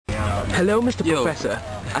Hello, Mr. Yo. Professor.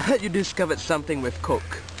 I heard you discovered something with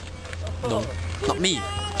Coke. No, not me.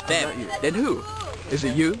 Them. Not you. Then who? Is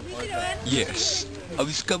it you? Yes, I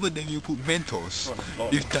discovered that you put Mentos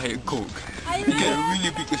with Diet Coke. You get a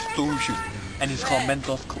really big explosion. And it's called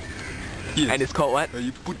Mentos Coke. Yes. And it's called what? When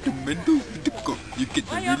you put the Mentos with the Coke, you get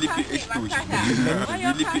a really big explosion.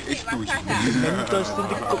 Really big explosion. Mentos in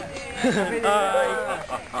the Coke.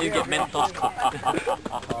 You get Mentos Coke.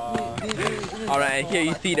 Alright, here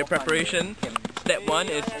you see the preparation. Step 1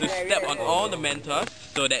 is to step on all the Mentos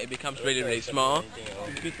so that it becomes really, really small.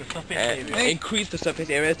 And increase the surface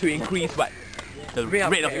area to increase what? The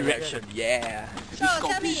rate of erection. Yeah. So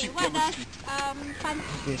tell me, what does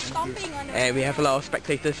stomping on the... And we have a lot of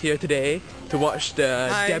spectators here today to watch the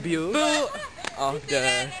debut of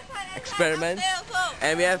the experiment.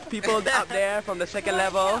 And we have people up there from the second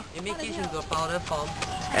level. You make it into a powder form.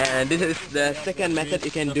 And this is the second method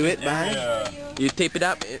you can do it by. You tape it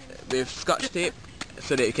up with scotch tape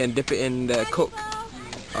so that you can dip it in the Coke.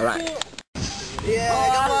 Alright. Yeah,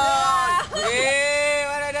 come on! Yeah,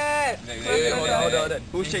 what are that? Hold on.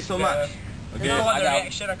 Who shakes so much? Okay, What the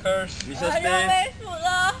reaction occurs? Mr. Stay,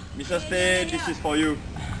 Mr. Stay, this is for you.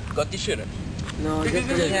 Got tissue? No, just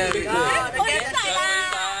Mr.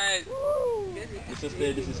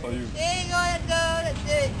 Stay, this is for you. There you go, let's go, let's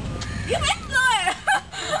do it. You messed up!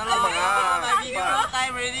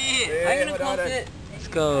 time already. I'm gonna close it. Let's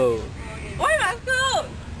go. Why must go?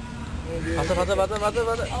 Faster. Oh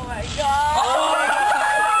my god!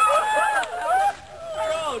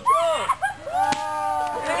 Throw!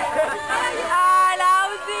 Ah,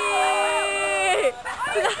 lousy!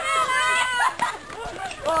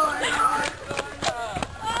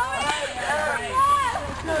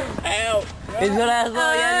 Help! It's gonna go,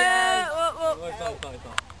 yeah.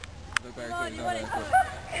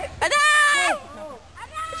 Ada!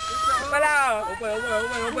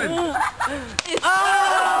 Open.